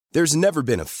There's never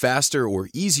been a faster or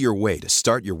easier way to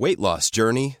start your weight loss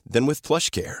journey than with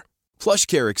PlushCare.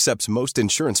 PlushCare accepts most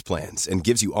insurance plans and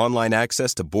gives you online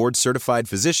access to board-certified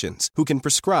physicians who can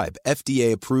prescribe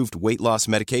FDA-approved weight loss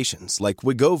medications like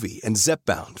Wegovy and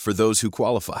Zepbound for those who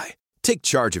qualify. Take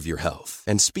charge of your health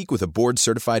and speak with a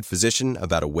board-certified physician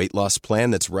about a weight loss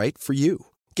plan that's right for you.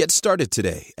 Get started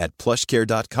today at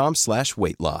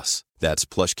plushcare.com/weight-loss. That's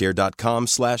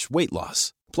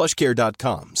plushcare.com/weight-loss.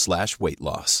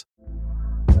 plushcare.com/weight-loss.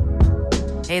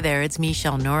 Hey there, it's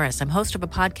Michelle Norris. I'm host of a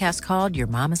podcast called Your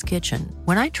Mama's Kitchen.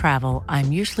 When I travel,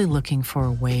 I'm usually looking for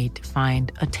a way to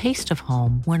find a taste of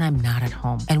home when I'm not at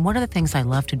home. And one of the things I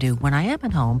love to do when I am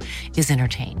at home is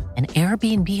entertain. And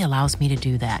Airbnb allows me to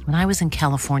do that. When I was in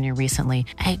California recently,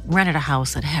 I rented a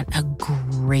house that had a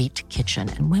great kitchen.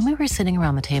 And when we were sitting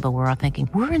around the table, we're all thinking,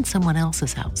 we're in someone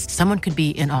else's house. Someone could be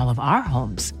in all of our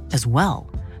homes as well.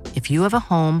 If you have a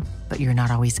home, but you're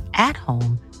not always at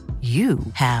home, you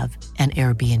have an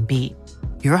Airbnb.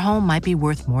 Your home might be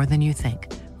worth more than you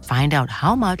think. Find out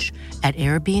how much at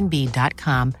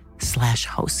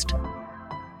airbnb.com/host.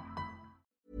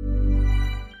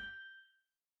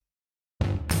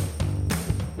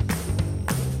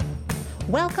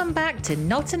 Welcome back to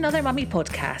Not Another Mummy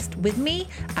podcast with me,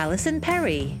 Alison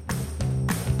Perry.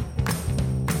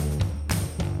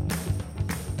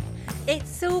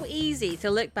 It's so easy to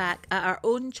look back at our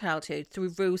own childhood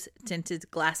through rose-tinted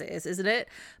glasses, isn't it?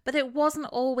 But it wasn't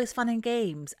always fun and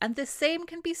games, and the same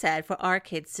can be said for our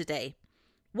kids today.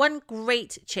 One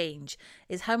great change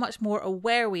is how much more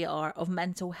aware we are of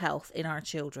mental health in our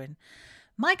children.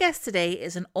 My guest today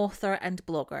is an author and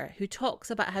blogger who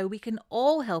talks about how we can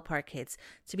all help our kids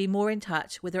to be more in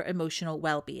touch with their emotional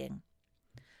well-being.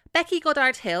 Becky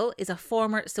Goddard-Hill is a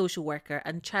former social worker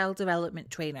and child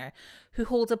development trainer who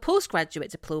holds a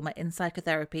postgraduate diploma in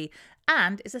psychotherapy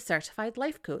and is a certified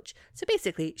life coach. So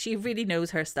basically, she really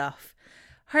knows her stuff.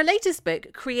 Her latest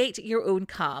book, Create Your Own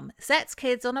Calm, sets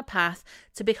kids on a path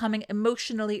to becoming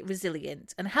emotionally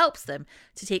resilient and helps them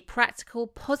to take practical,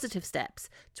 positive steps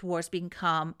towards being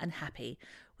calm and happy,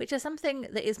 which is something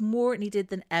that is more needed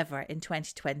than ever in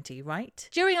 2020, right?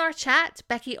 During our chat,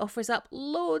 Becky offers up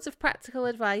loads of practical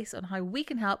advice on how we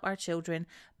can help our children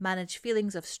manage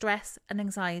feelings of stress and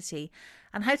anxiety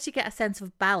and how to get a sense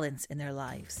of balance in their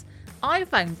lives. I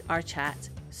found our chat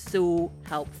so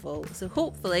helpful, so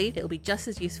hopefully it'll be just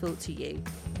as useful to you.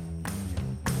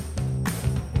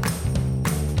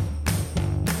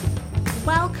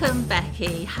 Welcome,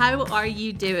 Becky. How are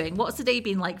you doing? What's the day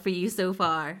been like for you so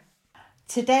far?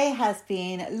 Today has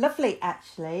been lovely,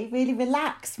 actually. Really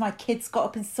relaxed. My kids got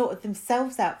up and sorted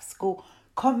themselves out of school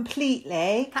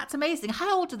completely. That's amazing.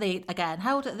 How old are they again?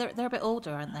 They're a bit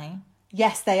older, aren't they?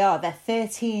 Yes, they are. They're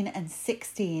 13 and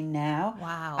 16 now.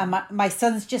 Wow. And my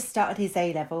son's just started his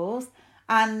A-levels.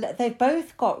 And they've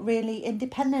both got really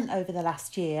independent over the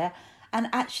last year. And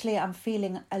actually, I'm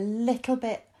feeling a little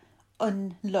bit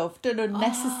unloved and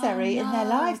unnecessary in their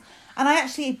lives. And I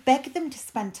actually begged them to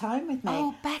spend time with me.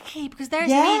 Oh, Becky, because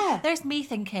there's me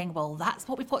thinking, well, that's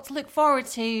what we've got to look forward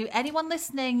to. Anyone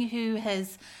listening who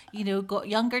has, got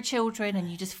younger children and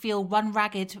you just feel run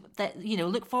ragged, that,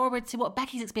 look forward to what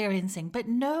Becky's experiencing. But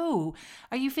no,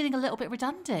 are you feeling a little bit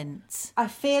redundant? I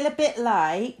feel a bit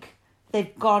like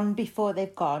they've gone before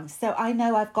they've gone. So I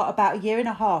know I've got about a year and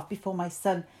a half before my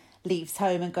son leaves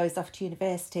home and goes off to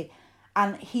university.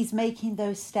 And he's making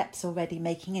those steps already,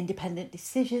 making independent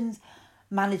decisions,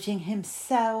 managing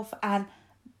himself and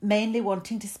mainly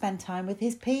wanting to spend time with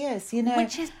his peers,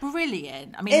 Which is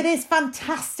brilliant. I mean, it is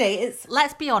fantastic.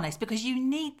 Let's be honest, because you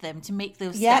need them to make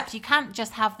those steps. You can't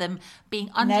just have them being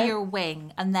under your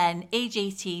wing and then age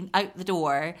 18 out the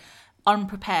door,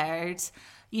 unprepared.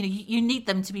 You need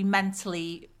them to be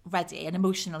mentally ready and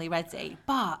emotionally ready.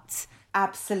 But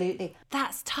absolutely.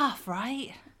 That's tough,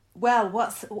 right? Well,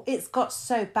 it's got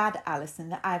so bad, Alison,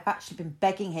 that I've actually been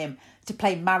begging him to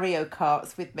play Mario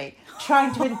Karts with me,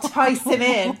 trying to entice him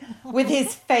in with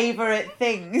his favourite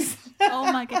things. Oh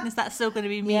my goodness, that's still going to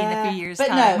be me in a few years' time.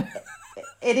 But no,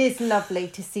 it is lovely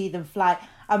to see them fly.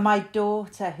 And my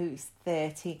daughter, who's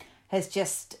 30, has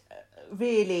just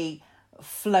really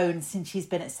flown since she's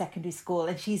been at secondary school,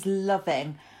 and she's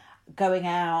loving going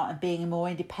out and being more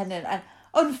independent. And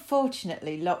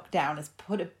unfortunately, lockdown has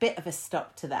put a bit of a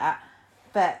stop to that,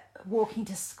 but walking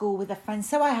to school with a friend.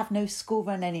 So I have no school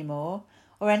run anymore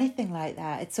or anything like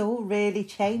that. It's all really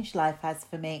changed, life has,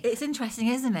 for me. It's interesting,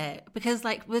 isn't it? Because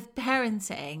with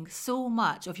parenting, so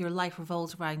much of your life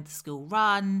revolves around the school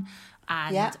run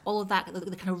and all of that,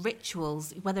 the kind of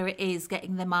rituals, whether it is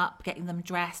getting them up, getting them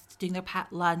dressed, doing their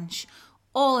packed lunch,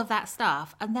 all of that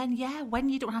stuff. And then, when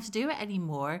you don't have to do it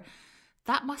anymore,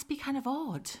 That must be kind of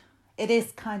odd. It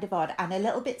is kind of odd and a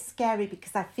little bit scary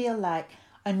because I feel like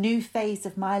a new phase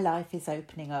of my life is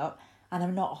opening up and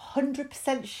I'm not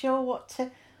 100% sure what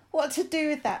to do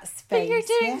with that space. But you're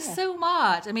doing so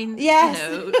much. I mean, yes.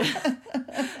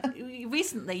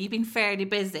 Recently you've been fairly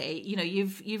busy.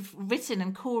 You've written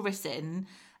and co-written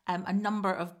a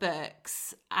number of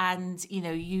books, and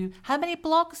how many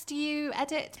blogs do you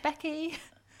edit, Becky?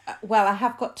 Well, I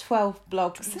have got 12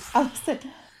 blogs.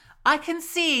 I can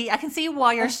see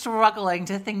why you're struggling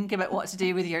to think about what to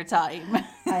do with your time.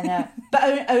 I know,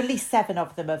 but only 7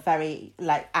 of them are very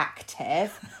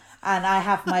active, and I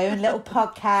have my own little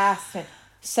podcast and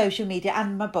social media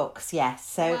and my books. Yes,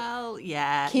 so well,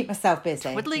 yeah, keep myself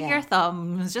busy, twiddling your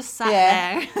thumbs, just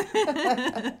sat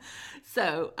there.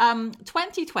 So,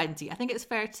 2020, I think it's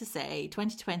fair to say,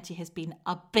 2020 has been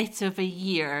a bit of a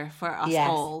year for us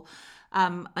all.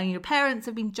 And, parents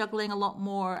have been juggling a lot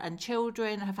more and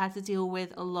children have had to deal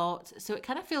with a lot. So it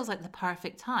kind of feels like the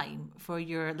perfect time for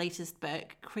your latest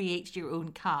book, Create Your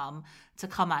Own Calm, to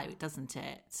come out, doesn't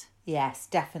it? Yes,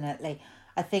 definitely.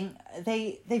 I think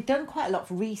they've done quite a lot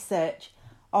of research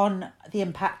on the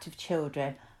impact of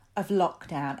children of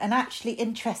lockdown. And actually,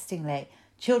 interestingly,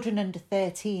 children under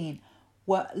 13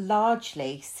 were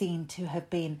largely seen to have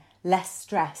been less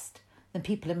stressed than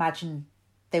people imagine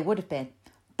they would have been.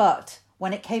 But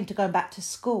when it came to going back to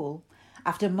school,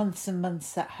 after months and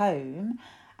months at home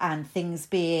and things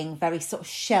being very sort of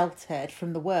sheltered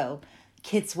from the world,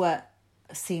 kids were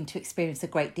seen to experience a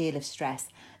great deal of stress.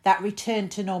 That return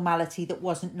to normality that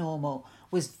wasn't normal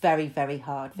was very, very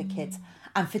hard for kids.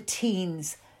 And for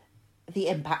teens, the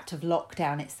impact of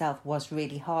lockdown itself was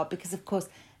really hard because, of course,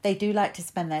 they do like to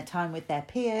spend their time with their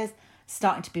peers,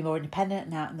 starting to be more independent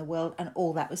and out in the world, and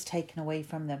all that was taken away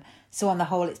from them. So on the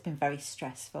whole, it's been very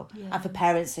stressful. Yeah. And for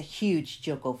parents, a huge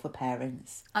juggle for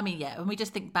parents. I mean, yeah, when we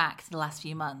just think back to the last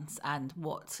few months and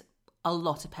what a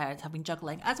lot of parents have been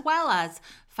juggling, as well as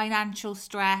financial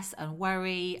stress and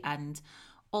worry and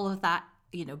all of that,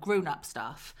 grown-up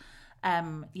stuff.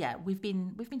 We've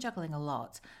been juggling a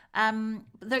lot.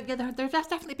 There's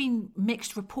definitely been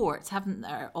mixed reports, haven't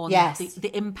there, on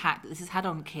the impact that this has had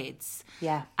on kids.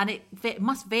 Yeah. And it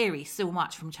must vary so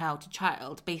much from child to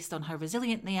child based on how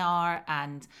resilient they are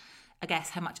and I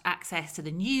guess how much access to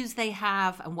the news they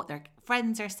have and what their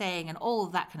friends are saying and all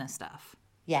of that kind of stuff.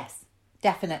 Yes,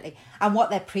 definitely. And what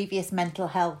their previous mental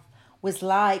health was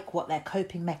like, what their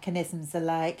coping mechanisms are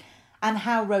like, and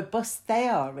how robust they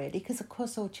are, really, because, of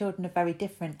course, all children are very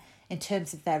different in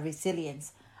terms of their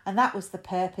resilience. And that was the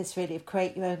purpose, really, of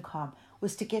Create Your Own Calm,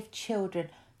 was to give children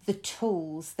the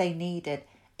tools they needed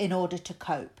in order to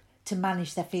cope, to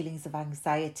manage their feelings of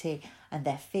anxiety and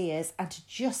their fears, and to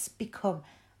just become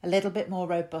a little bit more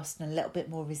robust and a little bit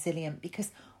more resilient,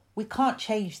 because we can't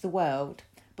change the world,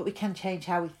 but we can change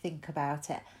how we think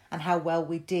about it and how well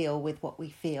we deal with what we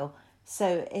feel.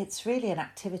 So it's really an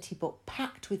activity book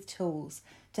packed with tools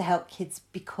to help kids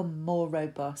become more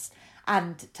robust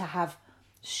and to have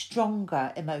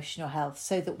stronger emotional health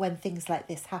so that when things like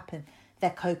this happen, their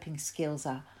coping skills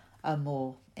are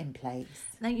more in place.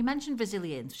 Now, you mentioned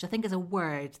resilience, which I think is a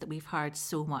word that we've heard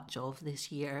so much of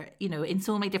this year, in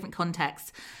so many different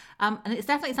contexts. And it's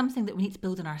definitely something that we need to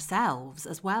build in ourselves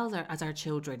as well as our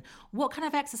children. What kind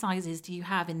of exercises do you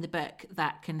have in the book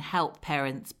that can help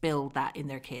parents build that in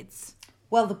their kids?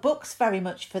 Well, the book's very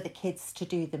much for the kids to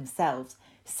do themselves.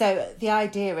 So the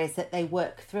idea is that they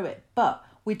work through it. But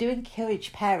we do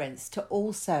encourage parents to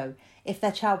also, if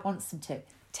their child wants them to,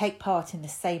 take part in the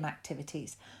same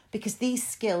activities, because these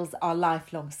skills are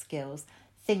lifelong skills.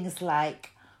 Things like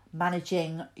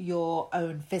managing your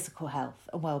own physical health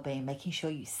and well-being, making sure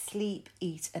you sleep,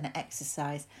 eat and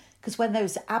exercise. Because when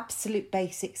those absolute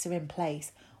basics are in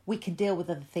place, we can deal with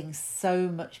other things so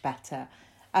much better.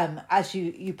 As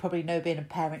you probably know, being a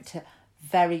parent to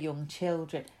very young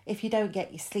children, if you don't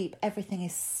get your sleep, everything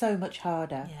is so much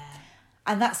harder. Yeah.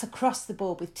 And that's across the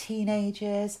board with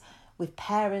teenagers, with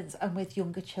parents and with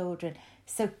younger children.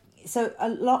 So a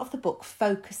lot of the book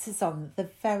focuses on the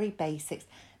very basics,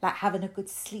 like having a good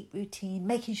sleep routine,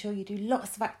 making sure you do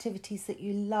lots of activities that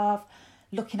you love,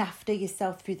 looking after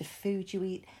yourself through the food you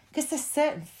eat, because there's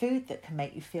certain food that can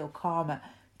make you feel calmer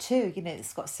too.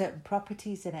 It's got certain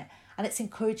properties in it. And it's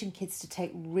encouraging kids to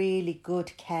take really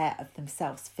good care of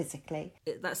themselves physically.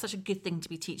 That's such a good thing to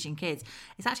be teaching kids.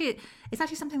 It's actually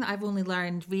something that I've only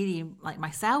learned really like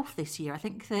myself this year. I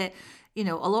think that, a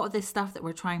lot of this stuff that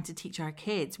we're trying to teach our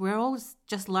kids, we're always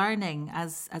just learning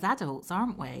as adults,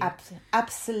 aren't we?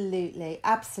 Absolutely.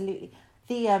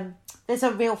 There's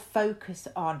a real focus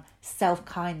on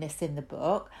self-kindness in the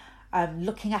book,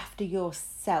 looking after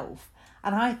yourself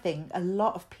And I think a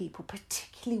lot of people,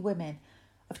 particularly women,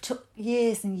 have took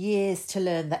years and years to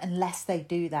learn that unless they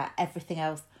do that, everything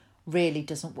else really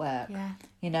doesn't work. Yeah.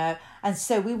 You know, and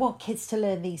so we want kids to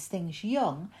learn these things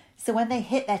young. So when they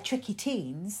hit their tricky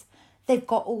teens, they've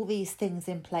got all these things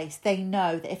in place. They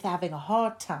know that if they're having a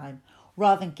hard time,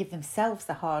 rather than give themselves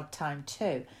a hard time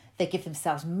too, they give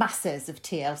themselves masses of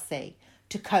TLC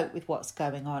to cope with what's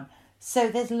going on. So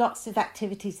there's lots of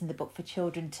activities in the book for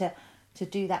children to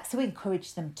do that. So we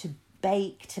encourage them to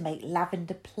bake, to make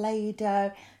lavender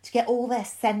Play-Doh, to get all their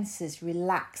senses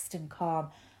relaxed and calm,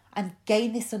 and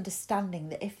gain this understanding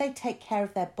that if they take care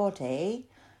of their body,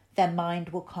 their mind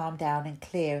will calm down and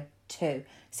clear too.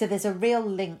 So there's a real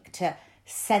link to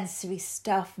sensory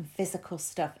stuff and physical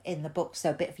stuff in the book. So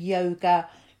a bit of yoga,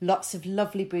 lots of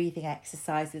lovely breathing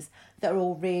exercises that are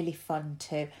all really fun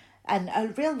too. And a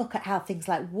real look at how things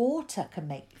like water can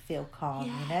make you feel calm,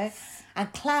 you know,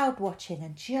 and cloud watching,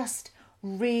 and just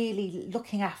really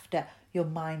looking after your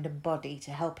mind and body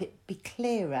to help it be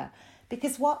clearer.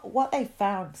 Because what they've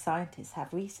found, scientists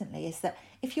have recently, is that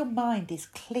if your mind is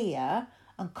clear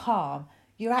and calm,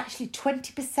 you're actually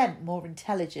 20% more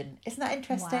intelligent. Isn't that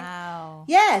interesting? Wow.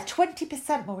 Yeah,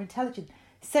 20% more intelligent.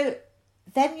 So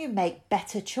then you make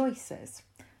better choices.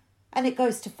 And it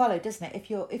goes to follow, doesn't it?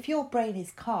 If your brain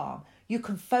is calm, you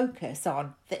can focus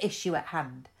on the issue at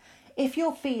hand. If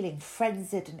you're feeling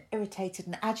frenzied and irritated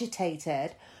and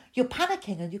agitated, you're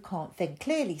panicking and you can't think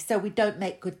clearly. So we don't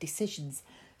make good decisions.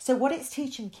 So what it's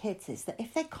teaching kids is that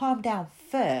if they calm down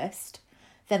first,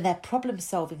 then their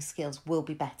problem-solving skills will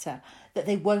be better, that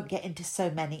they won't get into so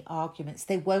many arguments,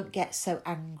 they won't get so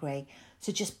angry.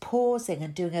 So just pausing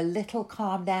and doing a little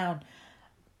calm down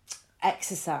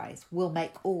exercise will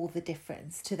make all the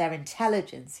difference to their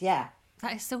intelligence. Yeah.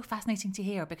 That is so fascinating to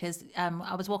hear, because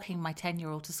I was walking my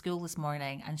 10-year-old to school this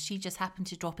morning, and she just happened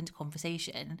to drop into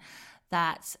conversation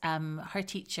that her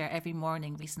teacher every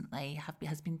morning recently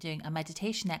has been doing a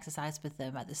meditation exercise with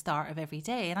them at the start of every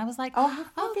day. And I was like, oh,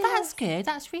 that's good.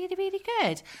 That's really, really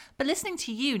good. But listening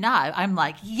to you now, I'm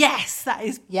like, yes, that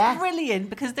is brilliant,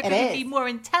 because they're going to be more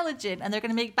intelligent and they're going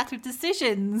to make better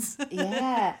decisions.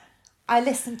 Yeah. I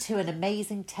listened to an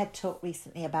amazing TED Talk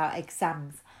recently about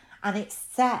exams, and it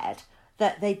said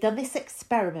that they'd done this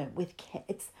experiment with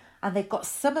kids, and they got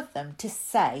some of them to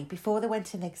say before they went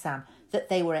to an exam that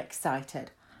they were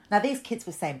excited. Now, these kids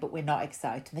were saying, but we're not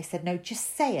excited. And they said, no,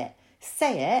 just say it.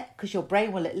 Say it, because your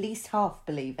brain will at least half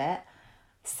believe it.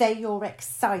 Say you're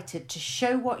excited to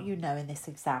show what you know in this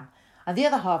exam. And the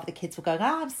other half of the kids were going,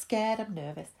 I'm scared, I'm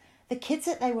nervous. The kids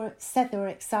that said they were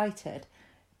excited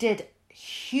did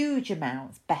huge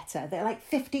amounts better. They're like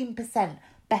 15%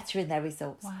 better in their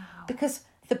results. Wow. Because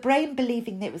the brain,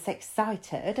 believing that it was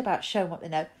excited about showing what they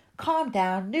know, calmed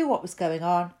down, knew what was going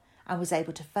on, and was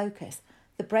able to focus.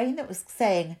 The brain that was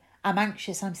saying, I'm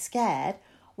anxious, I'm scared,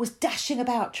 was dashing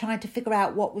about trying to figure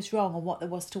out what was wrong and what there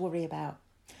was to worry about.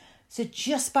 So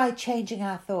just by changing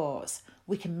our thoughts,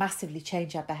 we can massively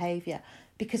change our behaviour,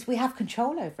 because we have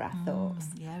control over our thoughts.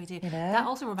 Yeah, we do. You know? That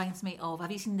also reminds me of,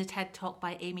 have you seen the TED Talk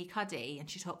by Amy Cuddy? And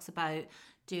she talks about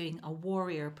doing a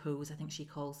warrior pose, I think she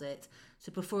calls it.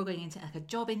 So before going into like a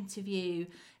job interview,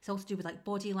 it's all to do with like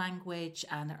body language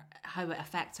and how it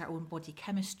affects our own body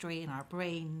chemistry and our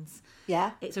brains.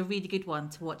 Yeah. It's a really good one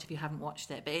to watch if you haven't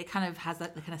watched it, but it kind of has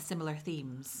like the kind of similar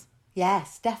themes.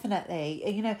 Yes, definitely.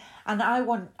 You know, and I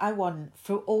want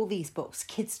for all these books,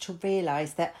 kids to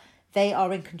realise that they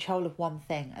are in control of one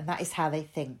thing, and that is how they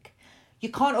think. You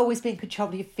can't always be in control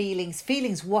of your feelings.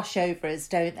 Feelings wash over us,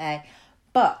 don't they?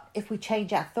 But if we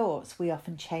change our thoughts, we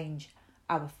often change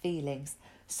our feelings.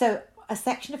 So a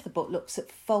section of the book looks at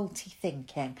faulty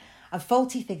thinking. And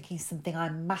faulty thinking is something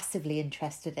I'm massively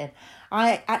interested in.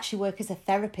 I actually work as a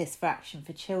therapist for Action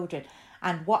for Children.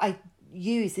 And what I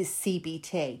use is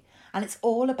CBT. And it's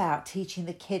all about teaching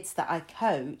the kids that I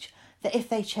coach that if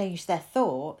they change their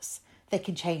thoughts, they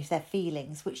can change their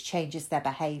feelings, which changes their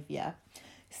behaviour.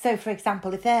 So, for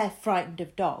example, if they're frightened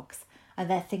of dogs and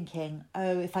they're thinking,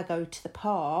 oh, if I go to the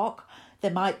park,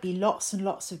 there might be lots and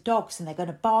lots of dogs and they're going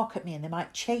to bark at me and they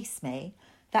might chase me,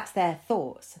 that's their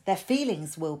thoughts. Their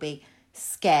feelings will be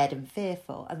scared and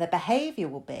fearful, and their behaviour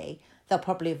will be they'll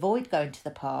probably avoid going to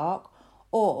the park,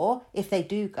 or if they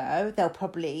do go, they'll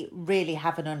probably really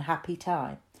have an unhappy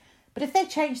time. But if they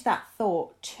change that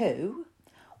thought to,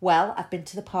 well, I've been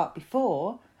to the park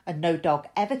before and no dog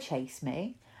ever chased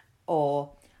me,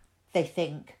 or they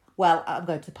think, well, I'm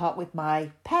going to the park with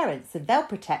my parents and they'll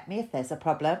protect me if there's a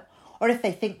problem. Or if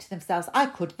they think to themselves, I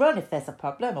could run if there's a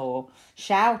problem, or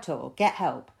shout or get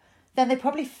help, then they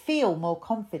probably feel more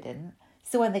confident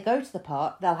So when they go to the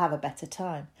park, they'll have a better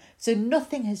time. So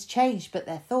nothing has changed but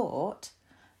their thought,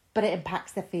 but it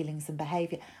impacts their feelings and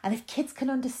behaviour. And if kids can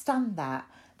understand that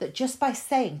just by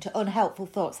saying to unhelpful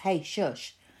thoughts, hey,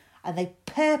 shush, and they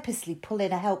purposely pull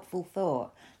in a helpful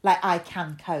thought, like I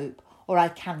can cope or I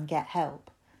can get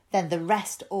help, then the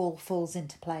rest all falls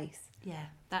into place. Yeah,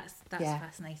 that's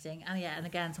fascinating. And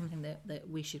again, something that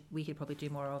we could probably do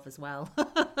more of as well.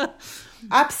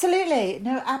 Absolutely.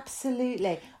 No,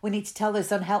 absolutely. We need to tell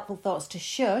those unhelpful thoughts to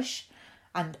shush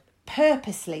and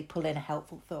purposely pull in a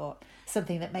helpful thought,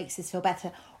 something that makes us feel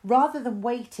better, rather than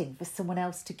waiting for someone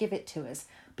else to give it to us.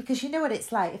 Because you know what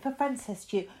it's like. If a friend says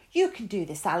to you, you can do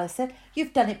this, Alison,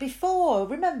 you've done it before,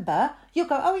 remember? You'll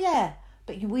go, oh yeah.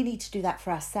 But we need to do that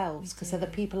for ourselves, because other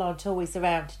people aren't always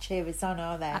around to cheer us on,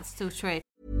 are they? That's so true.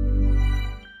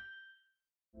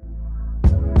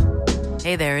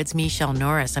 Hey there, it's Michelle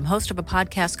Norris. I'm host of a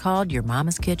podcast called Your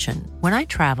Mama's Kitchen. When I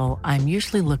travel, I'm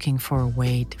usually looking for a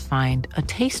way to find a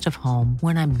taste of home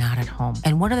when I'm not at home.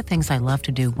 And one of the things I love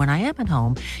to do when I am at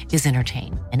home is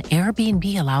entertain. And Airbnb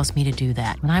allows me to do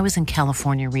that. When I was in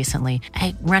California recently,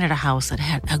 I rented a house that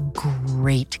had a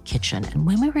great kitchen. And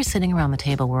when we were sitting around the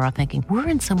table, we were all thinking, we're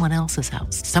in someone else's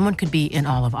house. Someone could be in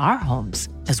all of our homes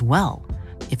as well.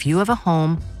 If you have a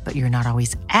home, but you're not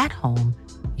always at home,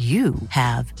 you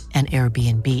have an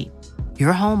Airbnb.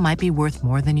 Your home might be worth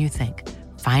more than you think.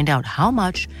 Find out how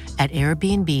much at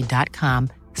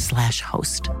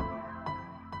airbnb.com/host.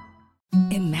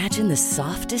 Imagine the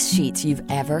softest sheets you've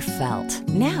ever felt.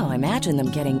 Now imagine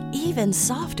them getting even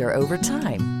softer over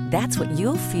time. That's what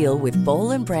you'll feel with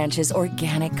Boll & Branch's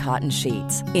organic cotton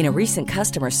sheets. In a recent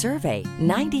customer survey,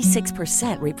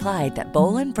 96% replied that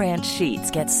Boll & Branch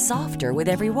sheets get softer with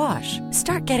every wash.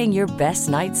 Start getting your best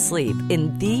night's sleep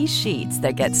in these sheets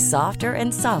that get softer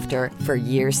and softer for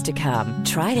years to come.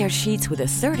 Try their sheets with a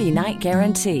 30-night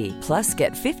guarantee. Plus,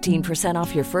 get 15%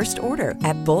 off your first order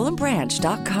at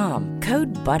bollandbranch.com.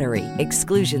 Code BUTTERY.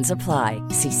 Exclusions apply.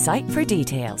 See site for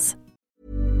details.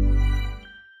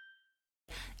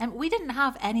 And we didn't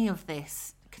have any of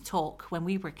this talk when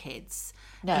we were kids.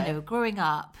 No. You know, growing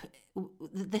up,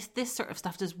 this sort of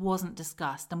stuff just wasn't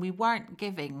discussed, and we weren't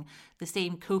giving the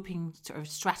same coping sort of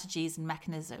strategies and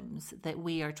mechanisms that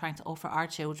we are trying to offer our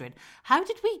children. How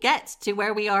did we get to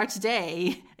where we are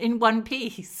today in one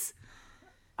piece?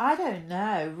 I don't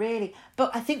know, really.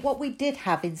 But I think what we did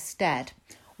have instead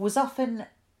was often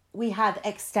we had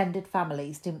extended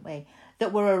families, didn't we,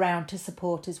 that were around to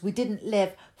support us. We didn't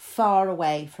live far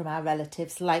away from our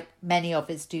relatives like many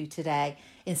of us do today,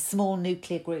 in small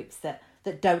nuclear groups that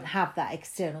don't have that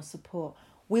external support.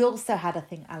 We also had, I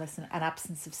think, Alison, an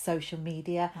absence of social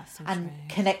media and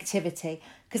connectivity,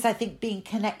 because I think being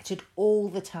connected all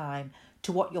the time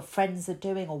to what your friends are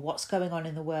doing or what's going on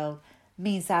in the world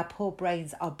means our poor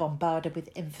brains are bombarded with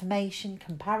information,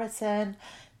 comparison,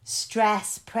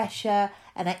 stress, pressure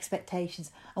and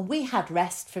expectations. And we had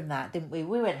rest from that, didn't we?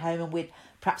 We went home and we'd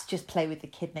perhaps just play with the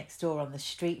kid next door on the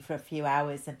street for a few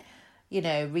hours and, you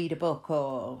know, read a book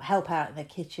or help out in the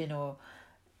kitchen or,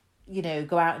 you know,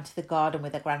 go out into the garden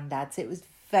with our granddads. It was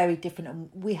very different,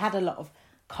 and we had a lot of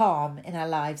calm in our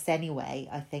lives anyway,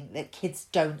 I think, that kids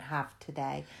don't have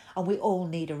today. And we all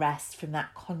need a rest from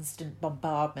that constant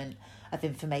bombardment of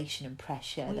information and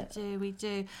pressure. We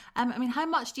do. I mean, how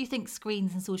much do you think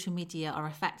screens and social media are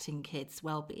affecting kids'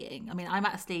 well-being? I mean, I'm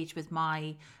at a stage with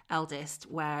my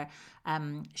eldest where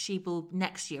she will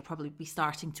next year probably be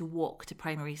starting to walk to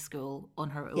primary school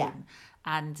on her own. Yeah.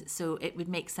 And so it would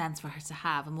make sense for her to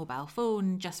have a mobile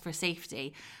phone just for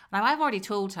safety. Now, I've already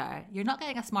told her, you're not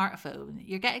getting a smartphone.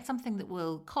 You're getting something that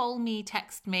will call me,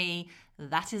 text me.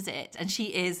 That is it. And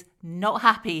she is not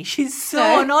happy. She's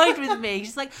so annoyed with me.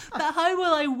 She's like, but how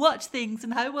will I watch things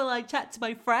and how will I chat to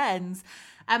my friends?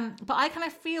 But I kind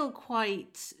of feel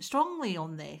quite strongly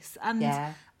on this. And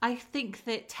I think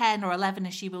that 10 or 11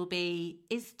 as she will be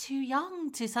is too young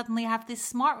to suddenly have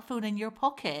this smartphone in your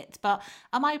pocket. But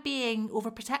am I being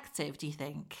overprotective, do you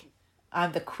think?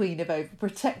 I'm the queen of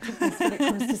overprotectiveness when it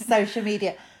comes to social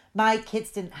media. My kids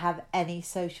didn't have any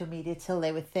social media till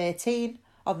they were 13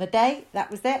 on the day. That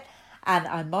was it. And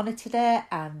I monitored it.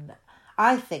 And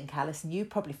I think, Alison, you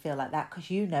probably feel like that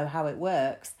because you know how it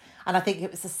works. And I think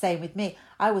it was the same with me.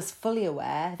 I was fully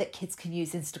aware that kids can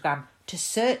use Instagram to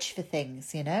search for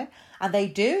things, you know, and they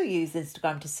do use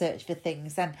Instagram to search for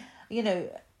things. And, you know,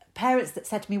 parents that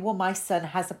said to me, well, my son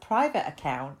has a private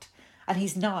account and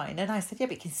he's 9. And I said, yeah,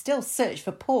 but he can still search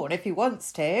for porn if he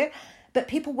wants to. But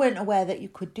people weren't aware that you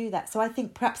could do that. So I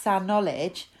think perhaps our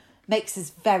knowledge makes us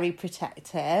very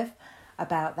protective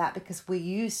about that because we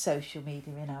use social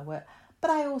media in our work.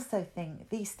 But I also think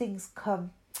these things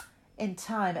come in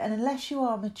time. And unless you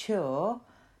are mature,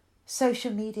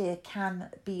 social media can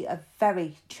be a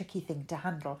very tricky thing to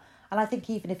handle. And I think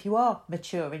even if you are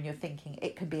mature in your thinking,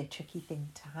 it can be a tricky thing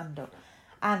to handle.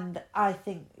 And I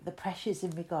think the pressures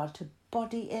in regard to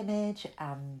body image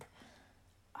and,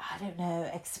 I don't know,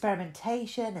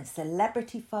 experimentation and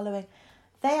celebrity following,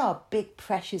 they are big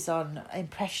pressures on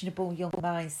impressionable young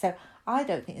minds. So I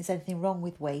don't think there's anything wrong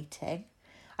with waiting.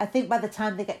 I think by the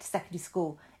time they get to secondary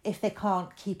school, if they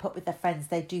can't keep up with their friends,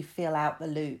 they do feel out the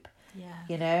loop. Yeah.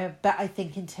 You know, but I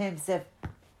think in terms of,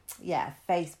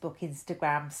 Facebook,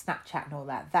 Instagram, Snapchat and all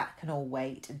that, that can all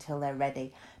wait until they're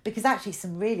ready. Because actually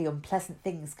some really unpleasant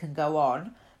things can go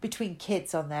on between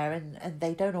kids on there and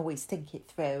they don't always think it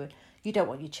through. You don't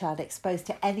want your child exposed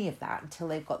to any of that until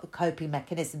they've got the coping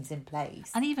mechanisms in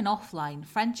place. And even offline,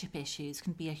 friendship issues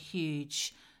can be a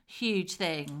huge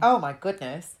thing. Oh my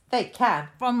goodness, they can.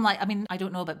 From I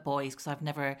don't know about boys because I've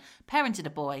never parented a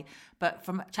boy, but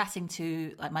from chatting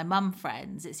to my mum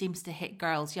friends, it seems to hit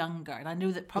girls younger. And I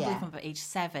know that probably from about age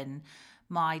 7,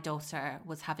 my daughter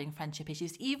was having friendship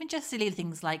issues, even just silly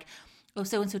things like, oh,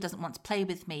 so-and-so doesn't want to play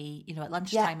with me, at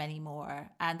lunchtime anymore.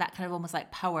 And that kind of almost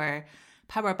like power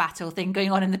battle thing going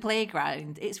on in the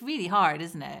playground. It's really hard,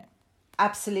 isn't it?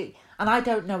 Absolutely. And I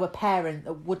don't know a parent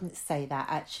that wouldn't say that,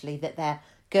 actually, that their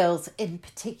girls in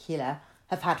particular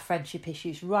have had friendship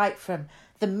issues right from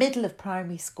the middle of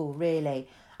primary school, really.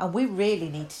 And we really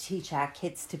need to teach our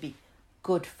kids to be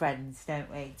good friends, don't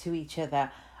we, to each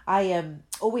other. I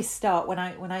always start, when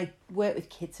I work with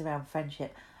kids around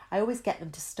friendship, I always get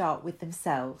them to start with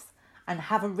themselves and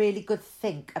have a really good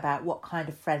think about what kind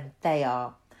of friend they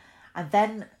are. And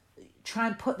then try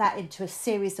and put that into a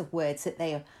series of words that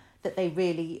they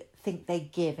really think they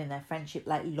give in their friendship,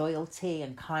 like loyalty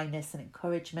and kindness and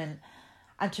encouragement,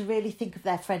 and to really think of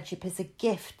their friendship as a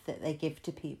gift that they give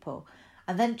to people.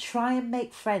 And then try and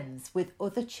make friends with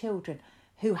other children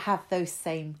who have those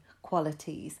same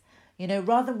qualities.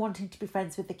 Rather than wanting to be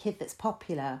friends with the kid that's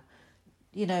popular,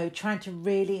 trying to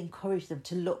really encourage them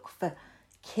to look for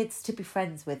kids to be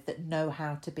friends with that know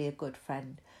how to be a good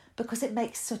friend. Because it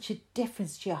makes such a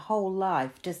difference to your whole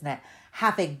life, doesn't it?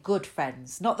 Having good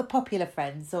friends, not the popular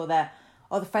friends or the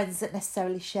friends that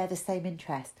necessarily share the same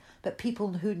interest, but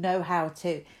people who know how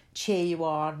to cheer you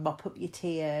on, mop up your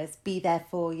tears, be there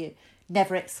for you,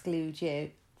 never exclude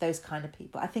you, those kind of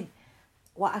people. I think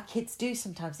what our kids do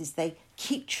sometimes is they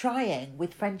keep trying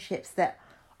with friendships that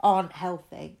aren't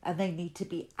healthy, and they need to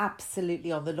be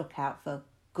absolutely on the lookout for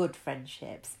good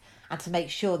friendships and to make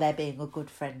sure they're being a good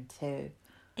friend too.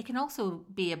 It can also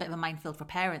be a bit of a minefield for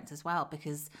parents as well,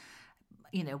 because,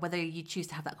 whether you choose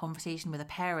to have that conversation with a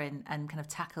parent and kind of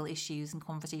tackle issues and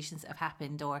conversations that have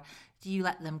happened, or do you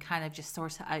let them kind of just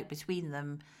sort it out between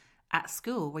them at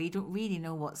school where you don't really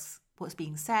know what's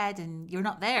being said and you're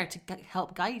not there to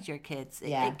help guide your kids.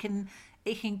 It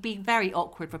can be very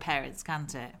awkward for parents,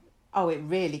 can't it? Oh, it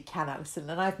really can, Alison.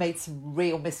 And I've made some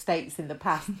real mistakes in the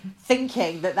past,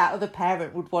 thinking that other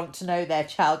parent would want to know their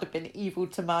child had been evil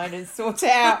to mine and sort it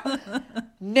out.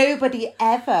 Nobody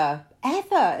ever,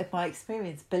 in my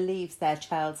experience, believes their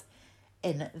child's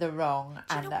in the wrong.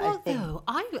 Do you know what, though?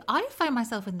 I found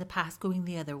myself in the past going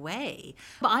the other way.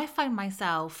 But I found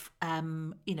myself,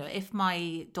 if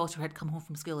my daughter had come home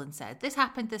from school and said, this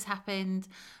happened,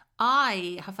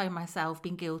 I have found myself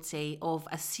being guilty of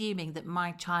assuming that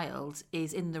my child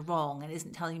is in the wrong and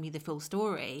isn't telling me the full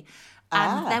story.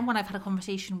 And then when I've had a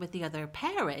conversation with the other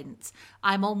parent,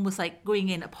 I'm almost like going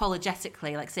in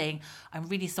apologetically, like saying, I'm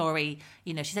really sorry.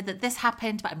 She said that this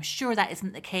happened, but I'm sure that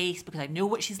isn't the case because I know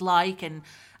what she's like. And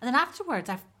then afterwards,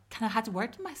 I've kind of had a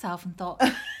word to myself and thought,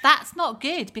 that's not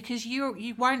good, because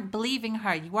you weren't believing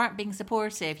her. You weren't being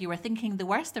supportive. You were thinking the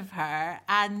worst of her.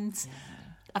 And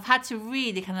I've had to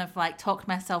really kind of like talk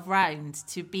myself round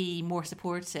to be more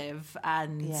supportive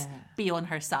and be on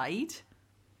her side.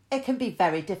 It can be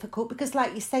very difficult because,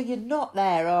 like you say, you're not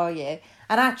there, are you?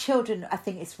 And our children, I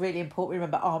think it's really important,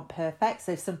 remember, aren't perfect.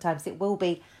 So sometimes it will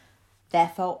be their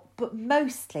fault. But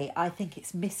mostly, I think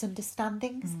it's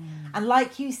misunderstandings. And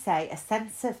like you say, a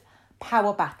sense of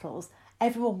power battles.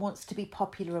 Everyone wants to be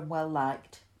popular and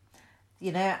well-liked,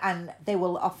 and they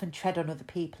will often tread on other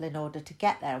people in order to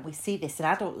get there. And we see this in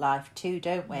adult life too,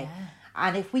 don't we? Yeah.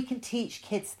 And if we can teach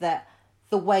kids that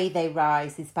the way they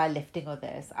rise is by lifting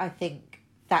others, I think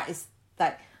that is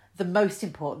like the most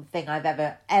important thing I've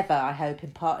ever, I hope,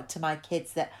 imparted to my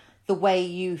kids, that the way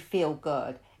you feel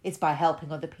good is by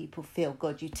helping other people feel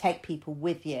good. You take people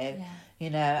with you,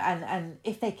 and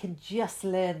if they can just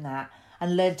learn that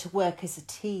and learn to work as a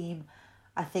team,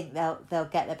 I think they'll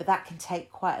get there. But that can take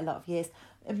quite a lot of years.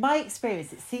 In my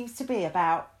experience, it seems to be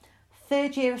about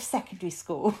third year of secondary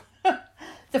school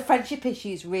the friendship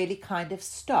issues really kind of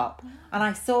stop. And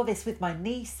I saw this with my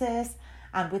nieces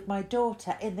and with my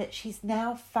daughter, in that she's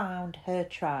now found her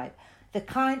tribe. The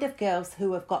kind of girls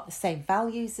who have got the same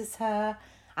values as her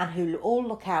and who all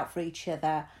look out for each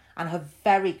other and are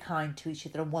very kind to each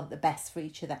other and want the best for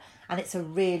each other. And it's a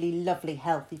really lovely,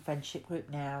 healthy friendship group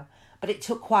now. But it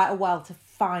took quite a while to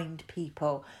find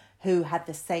people who had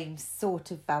the same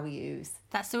sort of values.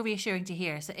 That's so reassuring to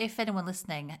hear. So if anyone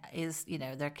listening is,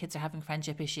 their kids are having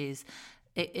friendship issues,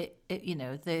 the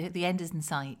end is in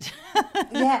sight.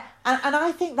 Yeah, and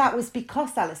I think that was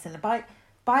because, Alison,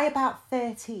 by about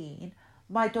 13,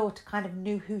 my daughter kind of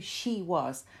knew who she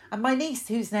was. And my niece,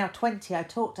 who's now 20, I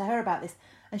talked to her about this,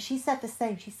 and she said the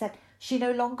same. She said she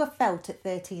no longer felt at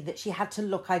 13 that she had to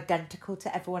look identical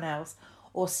to everyone else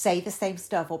or say the same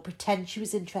stuff or pretend she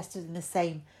was interested in the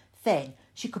same thing.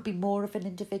 She could be more of an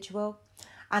individual.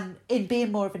 And in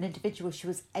being more of an individual, she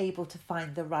was able to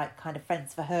find the right kind of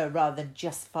friends for her rather than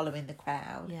just following the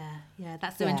crowd. Yeah,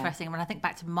 that's so interesting. When I think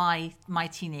back to my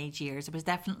teenage years, it was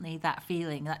definitely that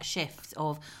feeling, that shift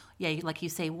of, like you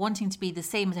say, wanting to be the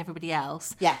same as everybody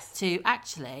else. Yes. To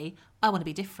actually, I want to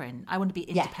be different. I want to be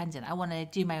independent. I want to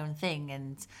do my own thing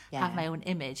and have my own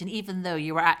image. And even though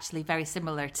you were actually very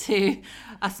similar to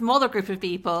a smaller group of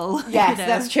people. Yes,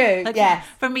 that's true. Like, yes.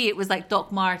 For me, it was like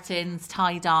Doc Martens,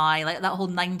 tie-dye, like that whole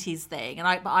 90s thing. And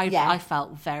I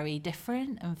felt very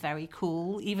different and very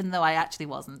cool, even though I actually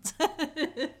wasn't.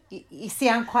 You see,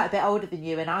 I'm quite a bit older than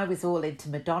you, and I was all into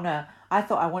Madonna. I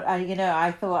thought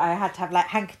I thought I had to have like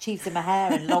handkerchiefs in my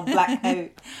hair and long black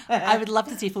coat. I would love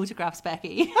to see photographs,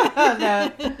 Becky. Oh,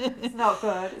 no, it's not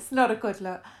good. It's not a good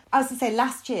look. I was going to say,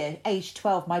 last year, age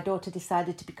 12, my daughter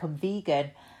decided to become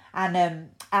vegan, and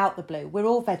out the blue, we're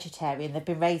all vegetarian. They've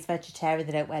been raised vegetarian.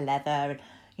 They don't wear leather,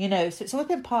 and so it's always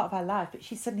been part of our life. But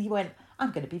she suddenly went,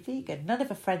 I'm going to be vegan. None of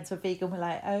her friends were vegan. We're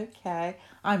like, okay.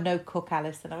 I'm no cook,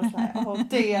 Alison. I was like, oh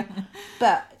dear.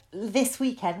 But this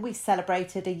weekend we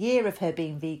celebrated a year of her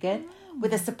being vegan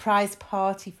with a surprise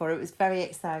party for her. It was very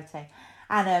exciting,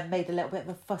 and made a little bit of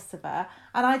a fuss of her.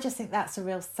 And I just think that's a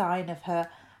real sign of her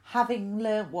having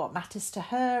learnt what matters to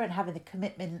her and having the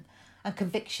commitment and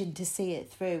conviction to see it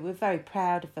through. We're very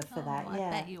proud of her for that. Yeah,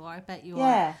 I bet you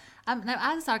are. Now,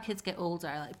 as our kids get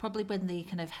older, like probably when they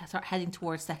kind of start heading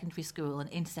towards secondary school and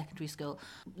into secondary school,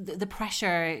 the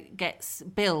pressure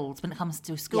builds when it comes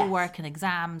to schoolwork and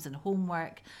exams and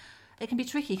homework. It can be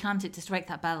tricky, can't it, to strike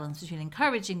that balance between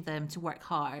encouraging them to work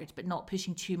hard but not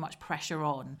pushing too much pressure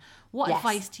on. What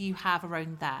advice do you have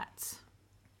around that?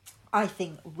 I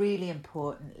think really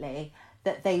importantly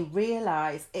that they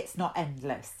realise it's not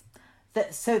endless.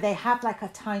 So they have like a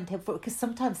timetable for it, because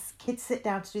sometimes kids sit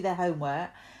down to do their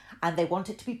homework and they want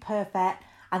it to be perfect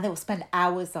and they will spend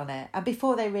hours on it. And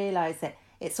before they realise it,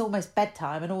 it's almost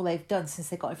bedtime and all they've done since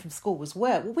they got it from school was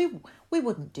work. Well, we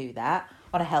wouldn't do that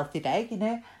on a healthy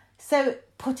day, So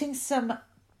putting some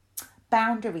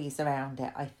boundaries around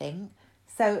it, I think.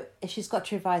 So if she's got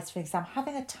to revise for an exam,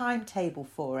 having a timetable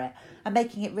for it and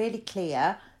making it really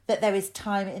clear that there is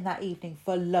time in that evening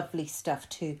for lovely stuff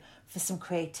too, for some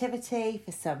creativity,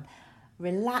 for some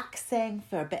relaxing,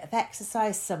 for a bit of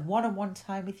exercise, some one-on-one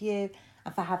time with you,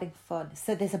 and for having fun.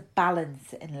 So there's a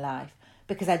balance in life,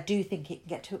 because I do think it can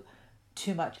get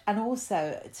too much. And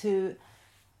also to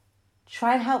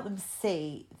try and help them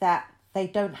see that they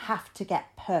don't have to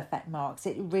get perfect marks.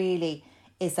 It really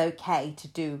is okay to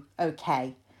do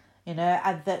okay, and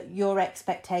that your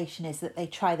expectation is that they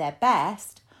try their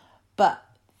best, but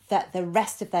that the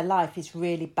rest of their life is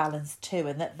really balanced too,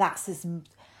 and that's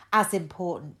as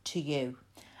important to you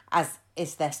as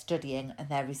is their studying and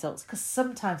their results. Because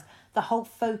sometimes the whole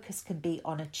focus can be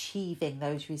on achieving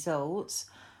those results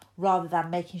rather than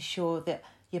making sure that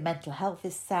your mental health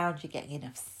is sound, you're getting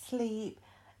enough sleep,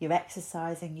 you're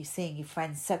exercising, you're seeing your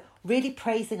friends. So really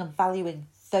praising and valuing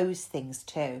those things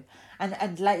too,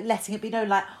 and like letting it be known,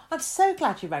 like, I'm so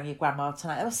glad you rang your grandma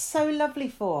tonight. That was so lovely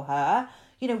for her.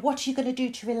 What are you going to do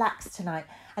to relax tonight?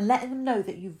 And letting them know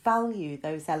that you value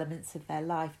those elements of their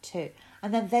life too.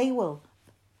 And then they will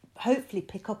hopefully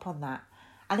pick up on that.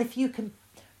 And if you can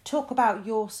talk about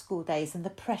your school days and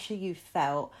the pressure you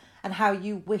felt and how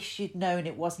you wish you'd known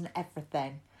it wasn't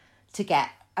everything to get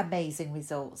amazing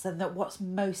results, and that what's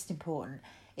most important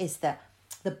is the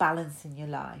balance in your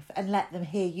life, and let them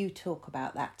hear you talk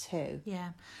about that too.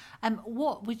 Yeah.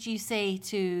 What would you say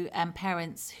to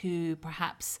parents who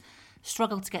perhaps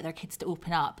struggle to get their kids to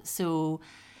open up? So,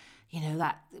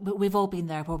 that we've all been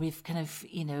there where we've kind of,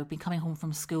 been coming home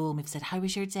from school and we've said, how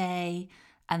was your day?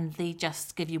 And they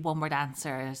just give you one word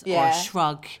answers or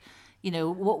shrug,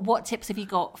 what tips have you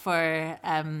got for,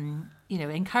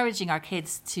 encouraging our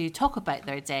kids to talk about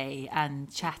their day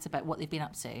and chat about what they've been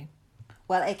up to?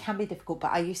 Well, it can be difficult,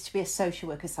 but I used to be a social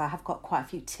worker, so I have got quite a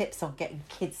few tips on getting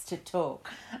kids to talk.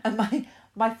 And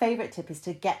my favourite tip is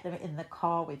to get them in the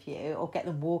car with you or get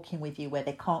them walking with you where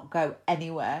they can't go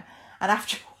anywhere. And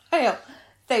after a while,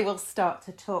 they will start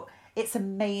to talk. It's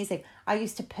amazing. I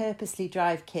used to purposely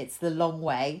drive kids the long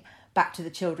way back to the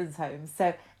children's home,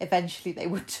 so eventually they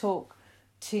would talk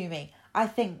to me. I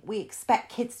think we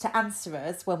expect kids to answer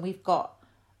us when we've got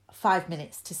 5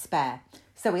 minutes to spare.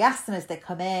 So we ask them as they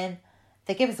come in,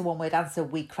 they give us a one-word answer,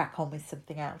 we crack on with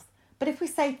something else. But if we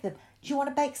say to them, do you want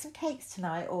to bake some cakes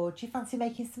tonight, or do you fancy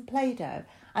making some Play-Doh?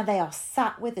 And they are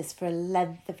sat with us for a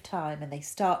length of time and they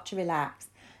start to relax,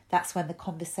 that's when the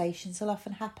conversations will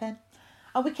often happen.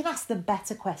 And we can ask them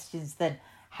better questions than,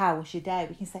 how was your day?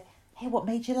 We can say, hey, what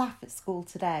made you laugh at school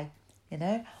today?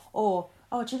 Or,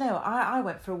 oh, do you know, I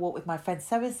went for a walk with my friend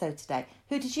so-and-so today.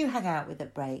 Who did you hang out with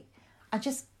at break? And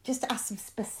just ask some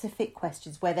specific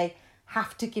questions where they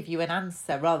have to give you an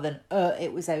answer rather than,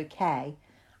 it was okay.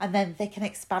 And then they can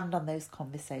expand on those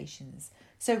conversations.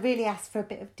 So really ask for a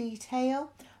bit of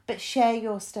detail, but share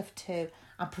your stuff too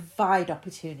and provide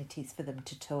opportunities for them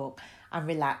to talk and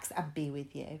relax and be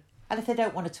with you. And if they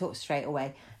don't want to talk straight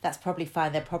away, that's probably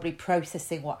fine. They're probably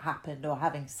processing what happened or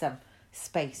having some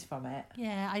space from it.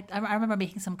 Yeah, I remember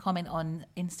making some comment on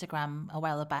Instagram a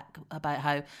while back about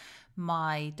how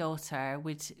my daughter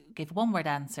would give one-word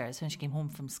answers when she came home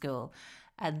from school.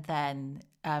 And then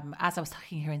as I was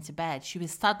tucking her into bed, she would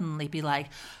suddenly be like,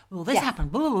 well, this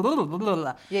happened, blah, blah, blah, blah,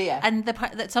 blah. Yeah. And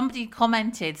that somebody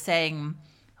commented saying,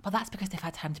 well, that's because they've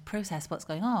had time to process what's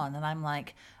going on. And I'm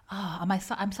like, I'm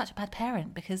such a bad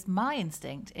parent, because my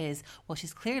instinct is, well,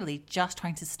 she's clearly just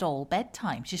trying to stall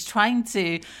bedtime. She's trying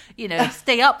to,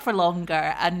 stay up for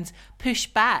longer and push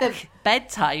back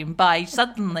bedtime by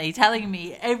suddenly telling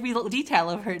me every little detail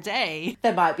of her day.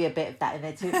 There might be a bit of that in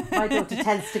there too. My daughter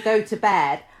tends to go to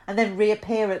bed and then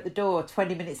reappear at the door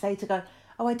 20 minutes later going,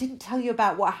 oh, I didn't tell you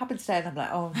about what happened today. And I'm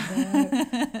like, oh,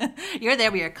 no. You're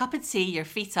there with your cup of tea, your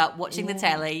feet up, watching the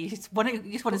telly. You just want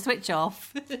to switch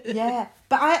off. Yeah.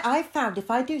 But I found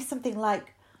if I do something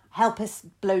like help us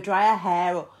blow dry our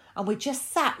hair, and we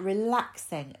just sat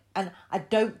relaxing and I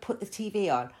don't put the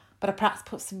TV on, but I perhaps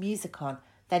put some music on,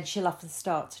 then she'll often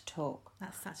start to talk.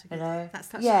 That's such a good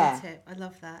tip. I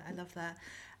love that.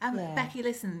 Becky,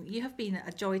 listen, you have been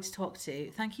a joy to talk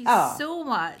to. Thank you so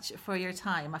much for your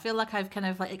time. I feel like I've kind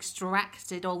of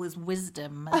extracted all this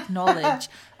wisdom and knowledge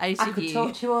out of you. I could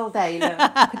talk to you all day, look.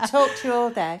 I could talk to you all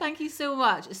day. Thank you so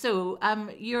much. So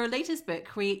your latest book,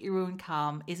 Create Your Own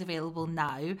Calm, is available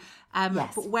now.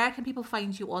 Yes. But where can people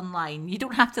find you online? You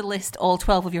don't have to list all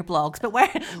 12 of your blogs, but where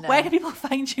can people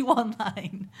find you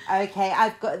online? Okay,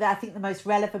 I've got, I think the most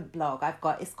relevant blog I've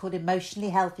got is called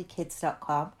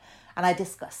emotionallyhealthykids.com. And I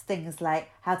discuss things like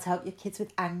how to help your kids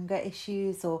with anger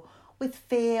issues or with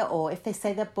fear, or if they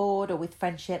say they're bored, or with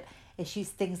friendship issues,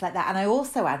 things like that. And I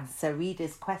also answer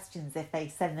readers' questions if they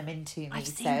send them in to me. I've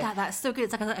seen that. That's so good.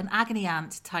 It's like an agony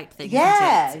aunt type thing,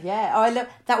 yeah, isn't it? Yeah. Oh, I love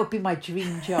that. Would be my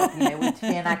dream job, to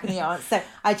be an agony aunt. So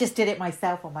I just did it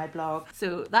myself on my blog.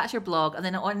 So that's your blog. And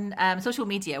then on social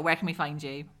media, where can we find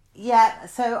you? Yeah,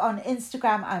 so on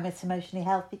Instagram, I'm at Emotionally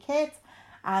Healthy Kids.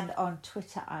 And on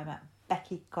Twitter, I'm at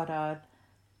Becky Goddard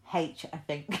H, I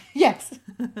think. Yes.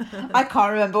 I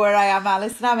can't remember where I am,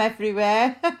 Alison. I'm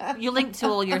everywhere. You link to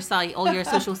all your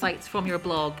social sites from your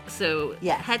blog. So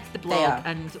head to the blog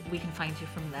and we can find you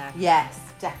from there. Yes,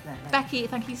 definitely. Becky,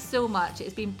 thank you so much.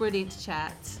 It's been brilliant to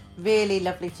chat. Really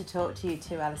lovely to talk to you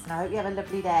too, Alison. I hope you have a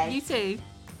lovely day. You too.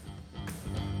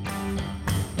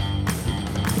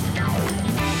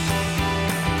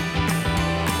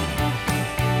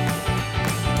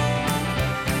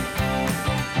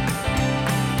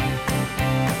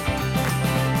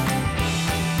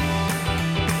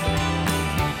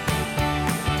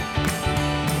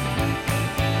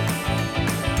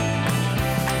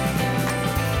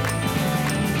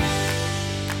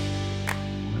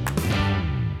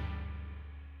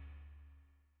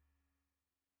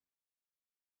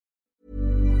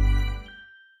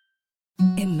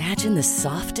 Imagine the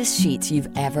softest sheets you've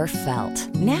ever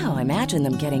felt. Now imagine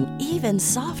them getting even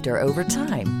softer over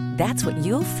time. That's what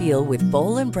you'll feel with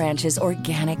Boll & Branch's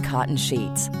organic cotton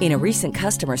sheets. In a recent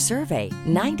customer survey,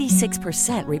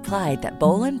 96% replied that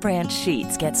Boll & Branch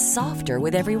sheets get softer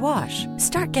with every wash.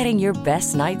 Start getting your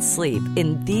best night's sleep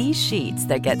in these sheets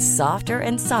that get softer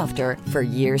and softer for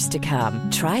years to come.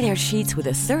 Try their sheets with a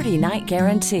 30-night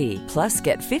guarantee. Plus,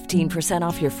 get 15%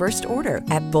 off your first order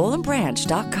at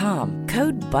bollandbranch.com.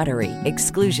 Code BUTTERY.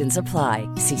 Exclusions apply.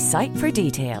 See site for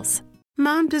details.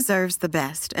 Mom deserves the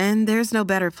best, and there's no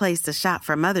better place to shop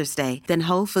for Mother's Day than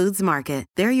Whole Foods Market.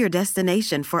 They're your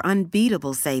destination for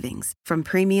unbeatable savings, from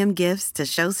premium gifts to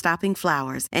show-stopping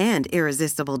flowers and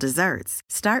irresistible desserts.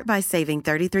 Start by saving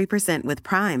 33% with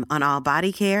Prime on all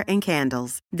body care and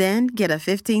candles. Then get a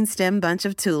 15-stem bunch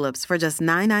of tulips for just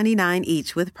 $9.99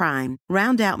 each with Prime.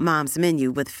 Round out Mom's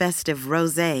menu with festive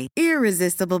rosé,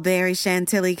 irresistible berry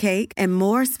chantilly cake, and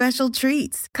more special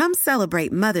treats. Come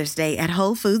celebrate Mother's Day at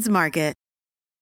Whole Foods Market.